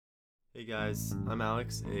Hey guys, I'm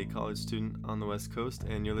Alex, a college student on the West Coast,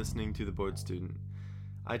 and you're listening to The Board Student.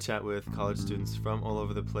 I chat with college students from all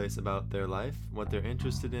over the place about their life, what they're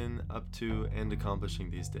interested in, up to, and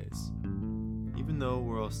accomplishing these days. Even though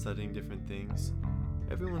we're all studying different things,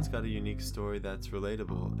 everyone's got a unique story that's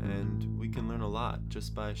relatable, and we can learn a lot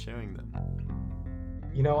just by sharing them.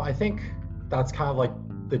 I think that's kind of like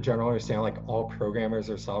the general understanding, like all programmers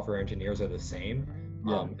or software engineers are the same.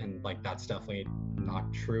 Yeah. And like that's definitely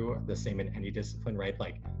not true, the same in any discipline, right?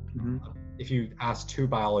 Like Mm-hmm. if you ask two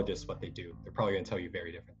biologists what they do, they're probably going to tell you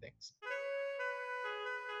very different things.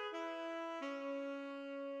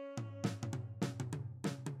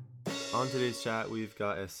 On today's chat, we've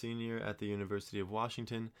got a senior at the University of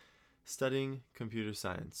Washington studying computer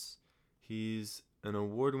science. He's an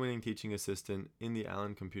award winning teaching assistant in the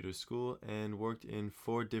Allen Computer School and worked in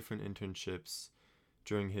 4 different internships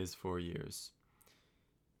during his 4 years.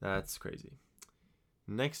 That's crazy.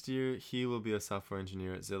 Next year, he will be a software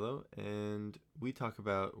engineer at Zillow, and we talk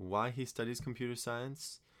about why he studies computer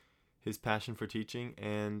science, his passion for teaching,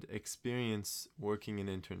 and experience working in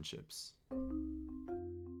internships.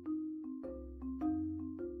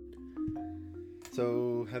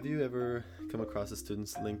 So, have you ever come across a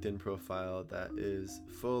student's LinkedIn profile that is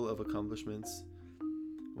full of accomplishments?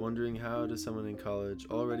 Wondering how does someone in college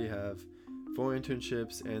already have 4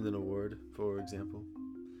 internships and an award, for example?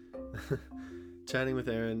 Chatting with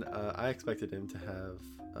Aaron, I expected him to have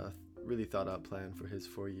a really thought out plan for his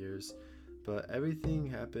 4 years, but everything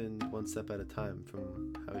happened one step at a time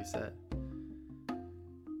from how he said.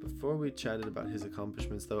 Before we chatted about his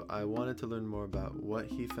accomplishments, though, I wanted to learn more about what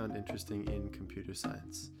he found interesting in computer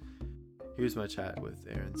science. Here's my chat with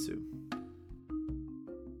Aaron Sue.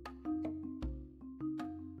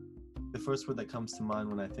 The first word that comes to mind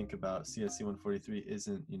when I think about CSC 143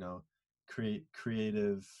 isn't,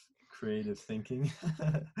 creative thinking.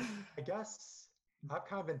 I guess I've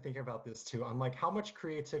kind of been thinking about this too. I'm like, how much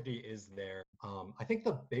creativity is there? I think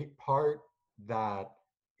the big part that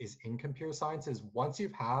is in computer science is once you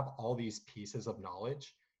have all these pieces of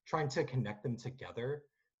knowledge, trying to connect them together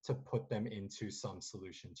to put them into some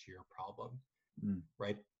solution to your problem, Mm,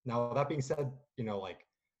 right? Now, that being said, like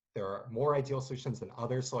there are more ideal solutions than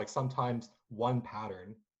others. So, like sometimes one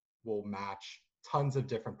pattern will match tons of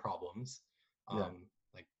different problems. yeah.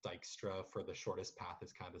 Like Dijkstra for the shortest path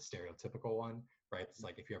is kind of the stereotypical one, right? It's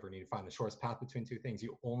like if you ever need to find the shortest path between two things,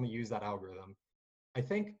 you only use that algorithm. I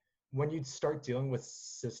think when you start dealing with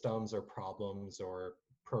systems or problems or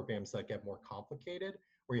programs that get more complicated,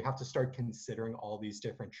 where you have to start considering all these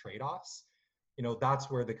different trade-offs,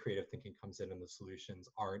 that's where the creative thinking comes in and the solutions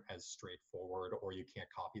aren't as straightforward, or you can't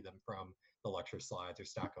copy them from the lecture slides or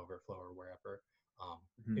Stack Overflow or wherever. Um,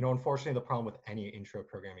 Mhm. Unfortunately, the problem with any intro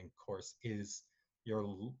programming course is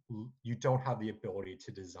you don't have the ability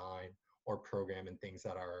to design or program in things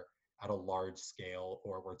that are at a large scale,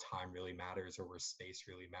 or where time really matters, or where space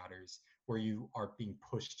really matters, where you are being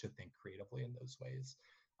pushed to think creatively in those ways.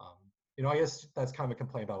 Um, I guess that's kind of a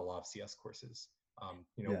complaint about a lot of CS courses.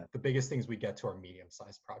 Yeah. The biggest things we get to are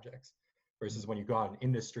medium-sized projects, Mm. versus when you go out in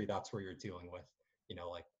industry, that's where you're dealing with,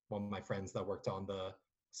 like one of my friends that worked on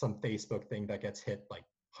some Facebook thing that gets hit like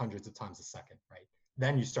hundreds of times a second, right?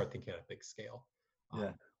 Then you start thinking at a big scale. Yeah.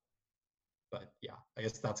 Um, but yeah, I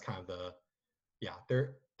guess that's kind of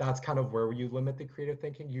that's kind of where you limit the creative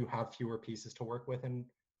thinking. You have fewer pieces to work with in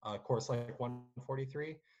a course like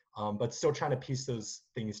 143, but still trying to piece those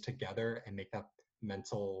things together and make that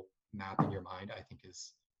mental map in your mind, I think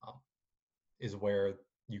um, is where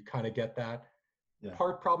you kind of get that Yeah.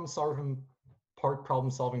 part problem solving, part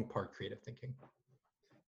creative thinking.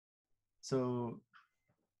 So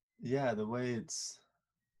yeah, the way it's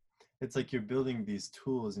like you're building these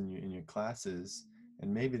tools in your classes,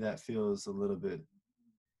 and maybe that feels a little bit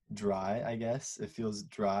dry, I guess. It feels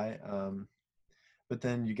dry. But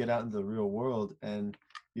then you get out into the real world and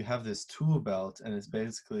you have this tool belt, and it's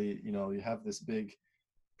basically, you have this big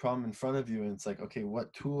problem in front of you, and it's like, okay,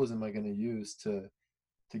 what tools am I going to use to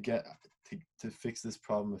get to fix this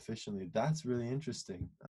problem efficiently? That's really interesting.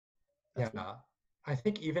 That's really, Yeah, I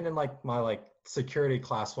think even in like my like security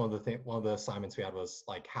class, one of the assignments we had was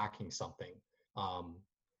like hacking something, um,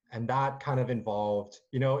 and that kind of involved,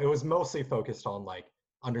 it was mostly focused on like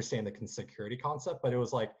understand the security concept, but it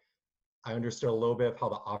was like I understood a little bit of how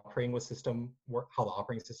the operating system worked from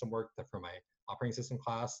my operating system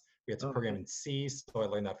class. We had to oh, program in C, so I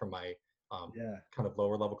learned that from my yeah, kind of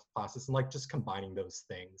lower level classes, and like just combining those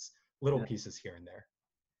things, little yeah, pieces here and there.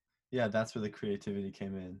 yeah. That's where the creativity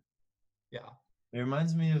came in. Yeah. It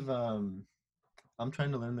reminds me of I'm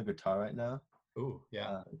trying to learn the guitar right now, Ooh,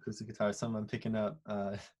 yeah. acoustic guitar. Something I'm picking up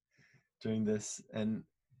during this, and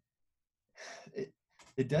it,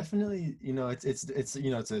 it definitely, it's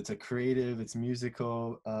it's a creative, it's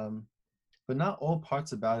musical, but not all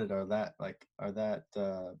parts about it are that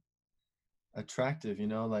attractive.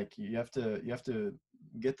 Like you have to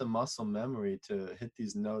get the muscle memory to hit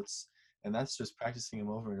these notes, and that's just practicing them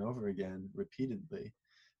over and over again repeatedly.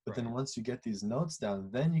 But then Right. once you get these notes down,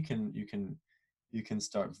 then you can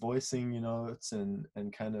start voicing your notes, and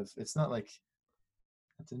kind of, it's not like,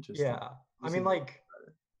 that's interesting. Yeah. I This mean, is like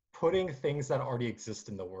putting things that already exist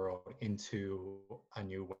in the world into a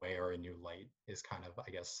new way or a new light is kind of, I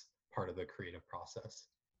guess, part of the creative process,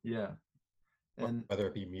 Yeah. And whether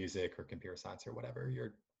it be music or computer science or whatever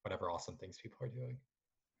awesome things people are doing.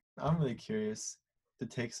 I'm really curious to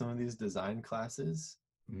take some of these design classes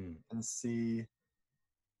Mm. and see,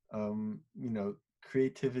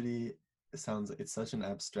 creativity, it sounds like it's such an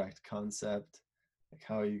abstract concept. Like,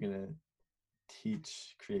 how are you going to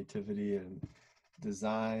teach creativity and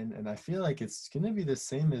design? And I feel like it's going to be the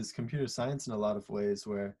same as computer science in a lot of ways,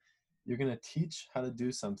 where you're going to teach how to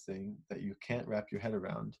do something that you can't wrap your head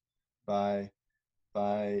around by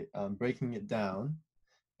breaking it down,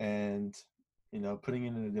 and putting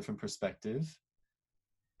it in a different perspective,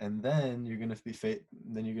 and then you're going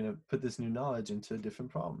to put this new knowledge into different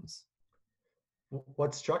problems.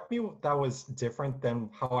 What struck me that was different than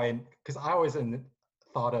because I always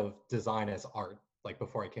thought of design as art, like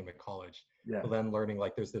before I came to college, Yeah. but then learning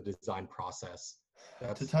like there's the design process. To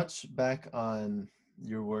That's, touch back on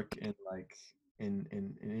your work in, like, in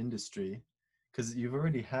industry, because you've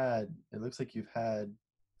already had, it looks like you've had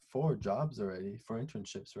 4 jobs already, 4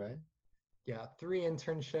 internships, right? yeah, 3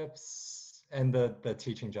 internships and the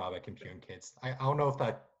teaching job at Computing Kids. I don't know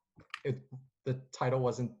if it the title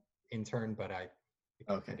wasn't intern, but I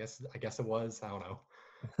Okay. guess it was. I don't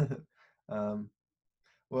know. um,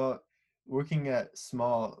 well, working at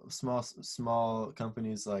small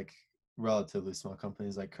companies, like relatively small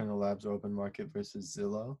companies like Kernel Labs or Open Market versus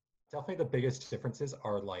Zillow. Definitely the biggest differences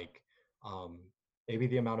are like um, maybe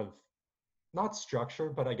the amount of not structure,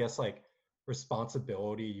 but I guess like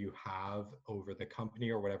responsibility you have over the company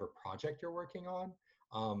or whatever project you're working on,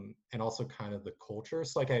 and also kind of the culture.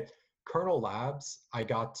 So like at Kernel Labs, I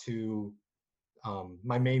got to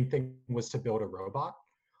my main thing was to build a robot.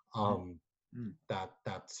 Um, Mm.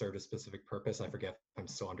 that served a specific purpose. I forget if I'm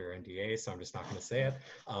still under NDA, so I'm just not going to say it.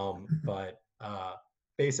 But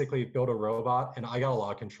basically, build a robot, and I got a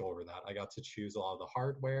lot of control over that. I got to choose a lot of the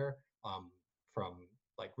hardware from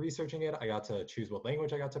like researching it. I got to choose what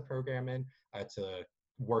language I got to program in. I had to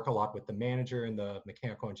work a lot with the manager and the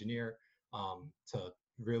mechanical engineer to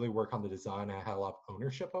really work on the design. I had a lot of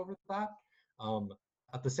ownership over that. Um,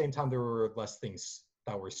 at the same time, there were less things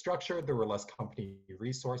that were structured. There were less company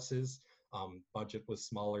resources, budget was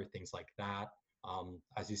smaller, things like that.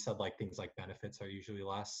 As you said, like things like benefits are usually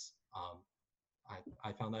less.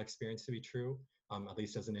 I found that experience to be true, at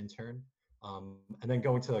least as an intern. And then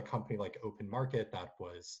going to a company like Open Market that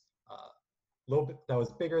was little bit that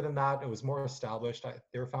was bigger than that. It was more established.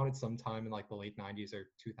 They were founded sometime in like the late 90s or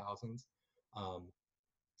 2000s. Um,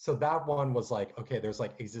 so that one was like, okay, there's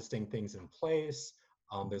like existing things in place.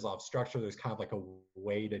 There's a lot of structure. There's kind of like a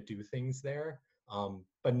way to do things there,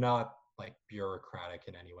 but not like bureaucratic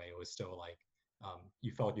in any way. It was still like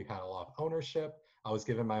you felt you had a lot of ownership. I was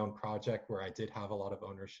given my own project where I did have a lot of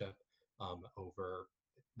ownership over.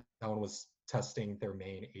 That one was testing their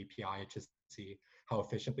main API to see how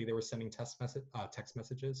efficiently they were sending text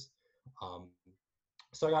messages. Um,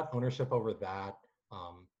 so I got ownership over that.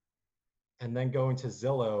 Um, and then going to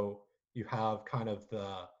Zillow, you have kind of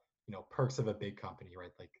the perks of a big company,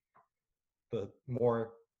 right? Like the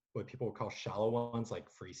more what people would call shallow ones, like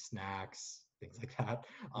free snacks, things like that.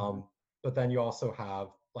 Mhm. But then you also have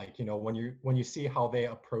like when you see how they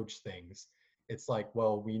approach things, it's like,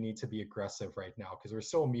 well, we need to be aggressive right now because we're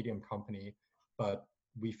still a medium company, but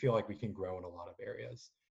we feel like we can grow in a lot of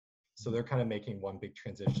areas. So they're kind of making one big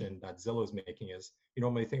transition that Zillow's making is you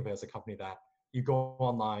normally think of it as a company that you go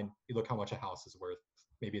online, you look how much a house is worth.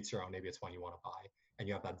 Maybe it's your own, maybe it's one you want to buy. And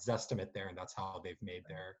you have that Zestimate there, and that's how they've made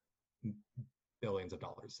their billions of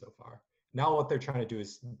dollars so far. Now what they're trying to do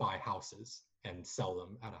is buy houses and sell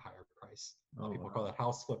them at a higher price. A lot of Oh, people call wow. that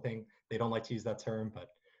house flipping. They don't like to use that term, but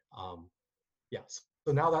yeah.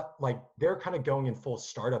 So now that like they're kind of going in full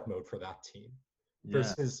startup mode for that team Yeah.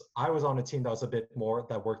 versus I was on a team that was a bit more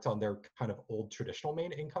that worked on their kind of old traditional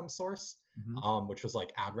main income source, Hmm. which was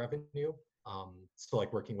like ad revenue. So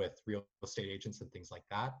like working with real estate agents and things like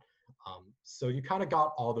that. So you kind of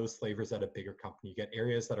got all those flavors at a bigger company. You get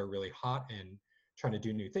areas that are really hot and trying to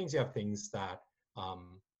do new things. You have things that,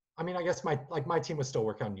 I mean, I guess my team was still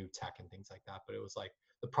working on new tech and things like that, but it was like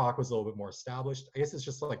the product was a little bit more established. I guess it's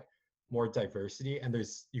just like more diversity, and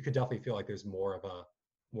you could definitely feel like there's more of a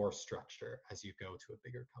more structure as you go to a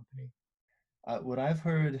bigger company. What I've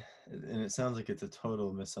heard, and it sounds like it's a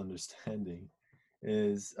total misunderstanding,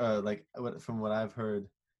 is from what I've heard,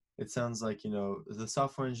 it sounds like, the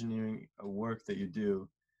software engineering work that you do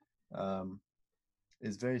um,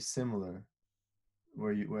 is very similar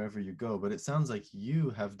wherever you go, but it sounds like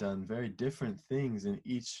you have done very different things in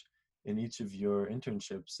each of your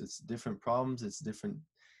internships. It's different problems, it's different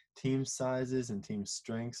team sizes and team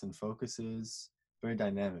strengths and focuses. Very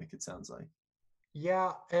dynamic, it sounds like.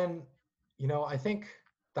 Yeah, and I think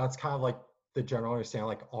that's kind of like the general understanding,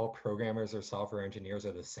 like all programmers or software engineers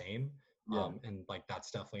are the same. Yeah. And like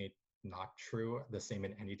that's definitely not true, the same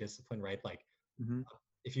in any discipline, right? Like Hmm.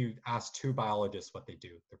 if you ask two biologists what they do,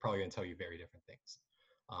 they're probably going to tell you very different things.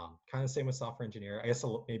 Kind of same with software engineer. I guess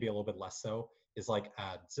maybe a little bit less so is like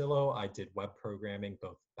at Zillow, I did web programming,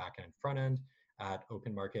 both back end and front end. At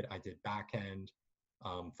Open Market, I did back end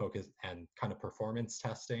focus and kind of performance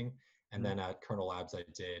testing. And then at Kernel Labs, I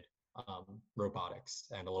did robotics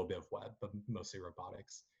and a little bit of web, but mostly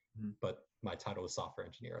robotics. Hmm. But my title was software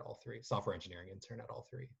engineer at all three, software engineering intern at all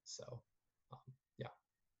three. So um, yeah.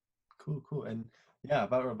 Cool, cool. And yeah,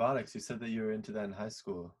 about robotics, you said that you were into that in high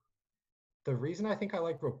school. The reason I think I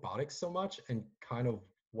like robotics so much and kind of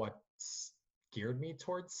what geared me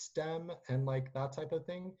towards STEM and like that type of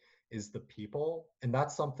thing is the people. And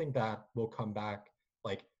that's something that will come back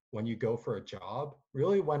like when you go for a job.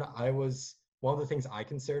 Really, when I was one of the things I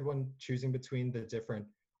considered when choosing between the different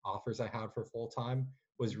offers I had for full time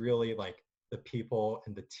was really like the people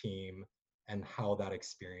and the team and how that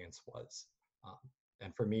experience was. Um,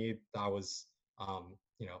 and for me, that was,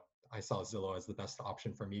 I saw Zillow as the best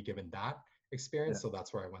option for me given that Yeah. experience. So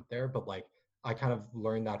that's where I went there. But like, I kind of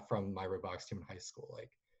learned that from my robotics team in high school.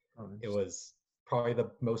 Like, Oh, it interesting. was probably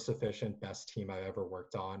the most efficient, best team I ever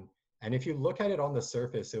worked on. And if you look at it on the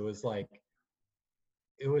surface, it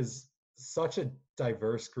was such a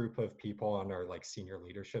diverse group of people on our like senior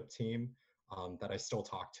leadership team that I still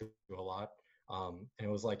talk to a lot. And it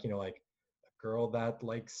was like, like a girl that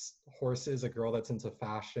likes horses, a girl that's into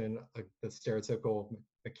fashion, the stereotypical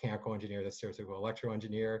mechanical engineer, the stereotypical electrical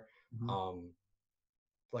engineer, Hmm. um,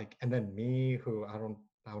 like, and then me, who I don't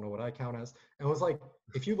know what I count as. And it was like,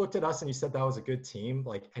 if you looked at us and you said that was a good team,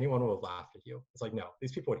 like anyone would have laughed at you. It's like, no,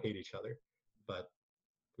 these people would hate each other, but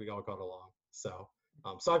we all got along. So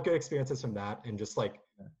I have good experiences from that, and just like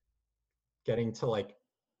Yeah. getting to like,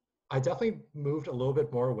 I definitely moved a little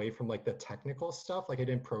bit more away from like the technical stuff. Like I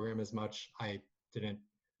didn't program as much. I didn't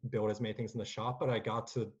build as many things in the shop, but I got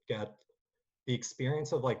to get the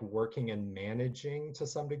experience of like working and managing to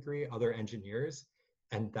some degree other engineers.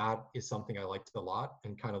 And that is something I liked a lot,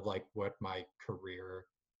 and kind of like what my career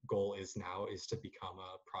goal is now is to become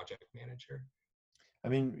a project manager. I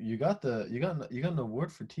mean, you got an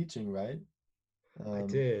award for teaching, right? I Um,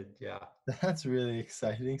 did, yeah. that's really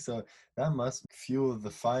exciting. So that must fuel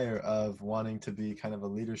the fire of wanting to be kind of a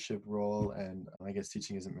leadership role. And I guess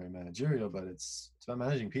teaching isn't very managerial, but it's about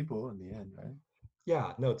managing people in the end, right?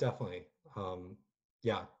 Yeah, no, definitely.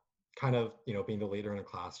 Yeah, kind of, being the leader in a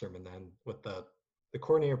classroom, and then with the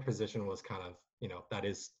coordinator position was kind of, that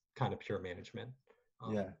is kind of pure management.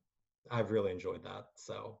 Um, Yeah. I've really enjoyed that.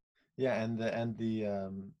 So Yeah, and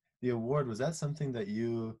the award, was that something that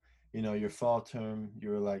your fall term, you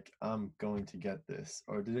were like, I'm going to get this,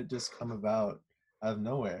 or did it just come about out of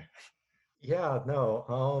nowhere? yeah, no.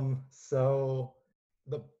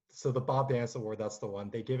 The so the Bob Dance Award, that's the one.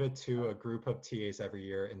 They give it to a group of TAs every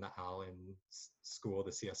year in the Allen school,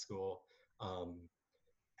 the CS school. Um,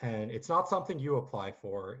 and it's not something you apply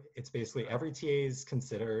for. It's basically every TA is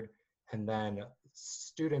considered, and then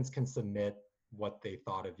students can submit what they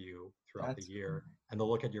thought of you throughout the That's cool. year, and they'll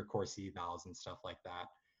look at your course evals and stuff like that.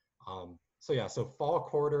 So yeah, so fall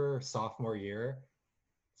quarter, sophomore year,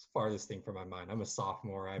 it's the farthest thing from my mind. I'm a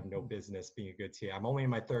sophomore. I have no business being a good TA. I'm only in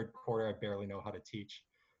my third quarter. I barely know how to teach.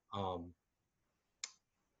 Um,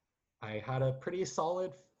 I had a pretty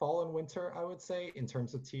solid fall and winter, I would say, in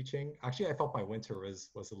terms of teaching. Actually, I felt my winter was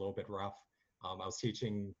a little bit rough. I was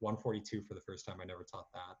teaching 142 for the first time. I never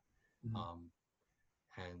taught that. Mhm.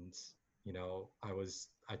 And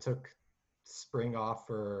I took spring off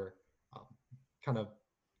for um, kind of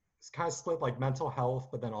kind of split like mental health,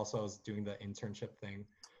 but then also I was doing the internship thing.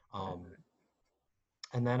 Right, Um,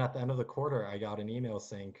 and then at the end of the quarter, I got an email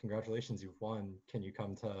saying, "Congratulations, you've won. Can you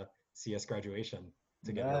come to CS graduation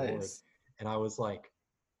to get your award?" nice. And I was like,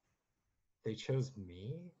 they chose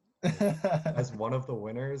me like as one of the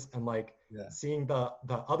winners. And like Yeah. seeing the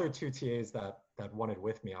other two TAs that won it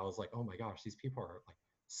with me, I was like, oh my gosh, these people are like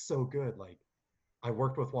so good. Like I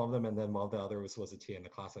worked with one of them, and then one of the others was a TA in the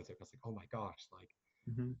class I took. I was like, oh my gosh, like,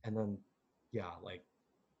 Hmm. and then yeah, like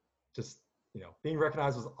just being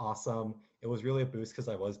recognized was awesome. It was really a boost because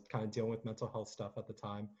I was kind of dealing with mental health stuff at the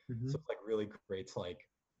time, Hmm. so it's like really great to like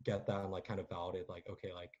get that and like kind of validate like,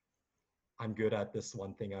 okay, like I'm good at this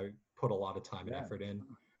one thing I put a lot of time and Yeah. effort in.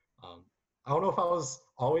 um, I don't know if I was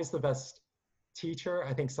always the best teacher.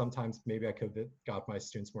 I think sometimes maybe I could have got my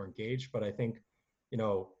students more engaged, but I think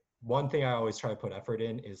one thing I always try to put effort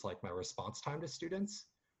in is like my response time to students.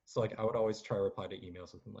 So like I would always try to reply to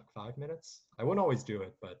emails within like 5 minutes. I wouldn't always do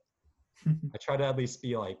it, but I try to at least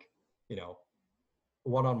be like, you know,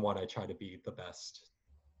 one on one. I try to be the best.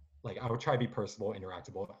 Like I would try to be personable,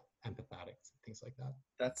 interactable, empathetic, things like that.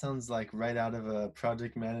 That sounds like right out of a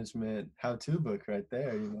project management how-to book right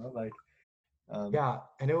there, like um, Yeah,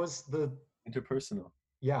 and it was the interpersonal.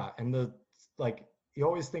 yeah, and the like you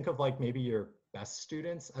always think of like maybe your best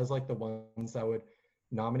students as like the ones that would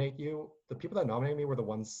nominate you. The people that nominated me were the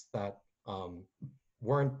ones that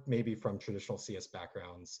weren't maybe from traditional CS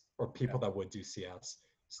backgrounds or Yeah. people that would do CS.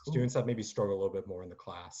 Cool. Students that maybe struggle a little bit more in the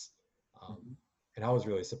class. Hmm. And I was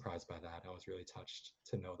really surprised by that. I was really touched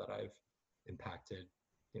to know that I've impacted,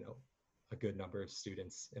 you know, a good number of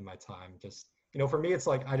students in my time. Just, for me, it's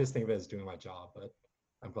like I just think of it as doing my job, but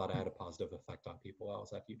I'm glad I had a positive effect on people while I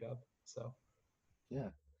was at UW. So Yeah.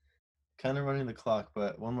 Kind of running the clock,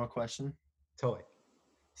 but one more question. totally.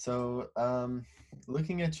 So,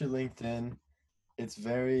 looking at your LinkedIn, it's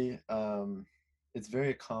very it's very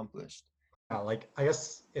accomplished. Yeah, like I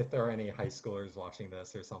guess if there are any high schoolers watching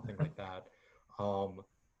this or something like that, um,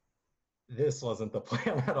 this wasn't the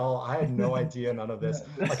plan at all. I had no idea none of this.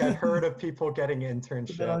 Like I'd Yeah. heard of people getting Put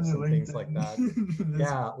that on internships your and things like that. LinkedIn.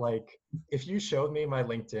 Yeah, like if you showed me my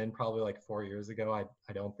LinkedIn probably like 4 years ago,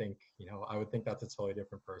 I don't think, I would think that's a totally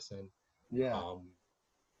different person. Yeah. Um,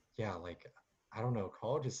 yeah, like I don't know,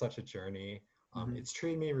 college is such a journey. Hmm. It's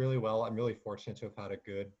treated me really well. I'm really fortunate to have had a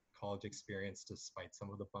good college experience despite some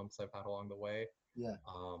of the bumps I've had along the way. Yeah.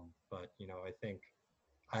 But I think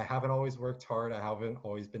I haven't always worked hard. I haven't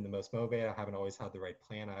always been the most motivated. I haven't always had the right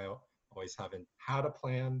plan. I always haven't had a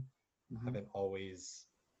plan. I Hmm. haven't always,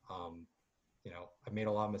 I've made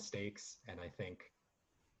a lot of mistakes. And I think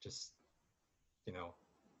just, you know,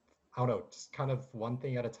 I don't know, just kind of one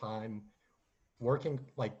thing at a time, working,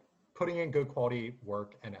 like putting in good quality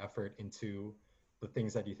work and effort into the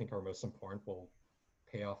things that you think are most important will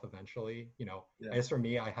pay off eventually. I Yeah. guess for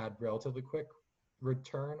me, I had relatively quick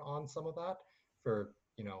return on some of that. For,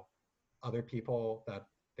 other people that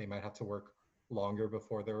they might have to work longer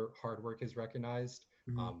before their hard work is recognized.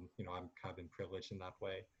 Hmm. I'm kind of been privileged in that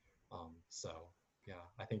way. So yeah,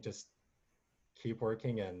 I think just keep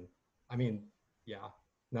working. And I mean, yeah,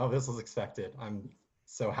 no, this was expected. I'm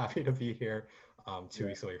so happy to be here, 2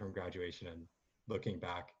 weeks away from graduation and looking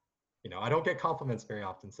back. I don't get compliments very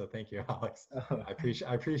often, so thank you, Alex. Yeah.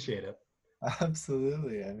 I appreciate it.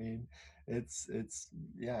 Absolutely. I mean, it's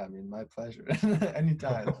yeah, I mean, my pleasure.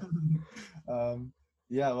 Anytime. Um,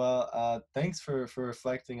 yeah, well, thanks for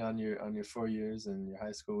reflecting on your 4 years and your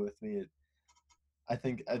high school with me. I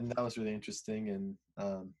think and that was really interesting and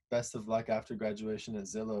best of luck after graduation at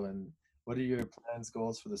Zillow. And what are your plans,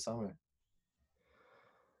 goals for the summer?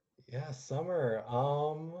 Yeah, summer.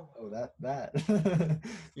 Oh, that.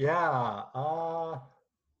 Yeah.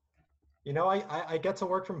 I get to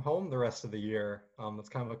work from home the rest of the year. That's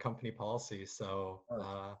kind of a company policy. So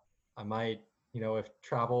Oh, I might, if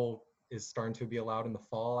travel is starting to be allowed in the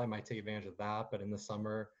fall, I might take advantage of that. But in the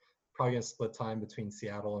summer, probably gonna split time between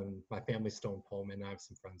Seattle and my family's still in Pullman. I have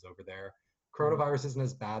some friends over there. mhm. Coronavirus isn't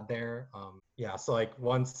as bad there. Yeah, so like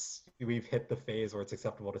once we've hit the phase where it's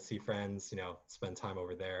acceptable to see friends, spend time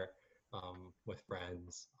over there with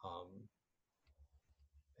friends.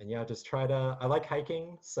 And yeah, just try to. I like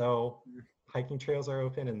hiking, so hiking trails are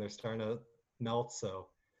open and they're starting to melt. So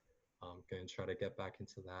I'm going to try to get back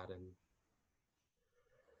into that and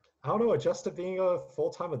I don't know, adjust to being a full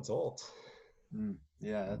time adult.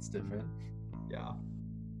 Yeah, that's different. Yeah.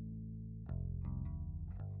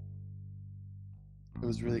 It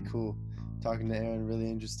was really cool talking to Aaron, really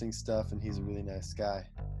interesting stuff, and he's a really nice guy.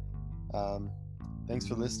 Um, Thanks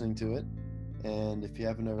for listening to it. And if you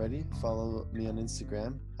haven't already, follow me on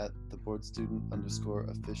Instagram at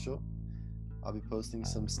theboardstudent_official. I'll be posting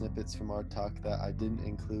some snippets from our talk that I didn't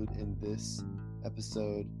include in this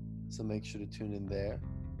episode, so make sure to tune in there.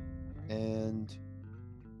 And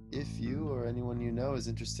if you or anyone you know is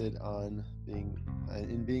interested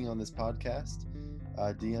in being on this podcast,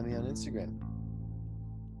 DM me on Instagram.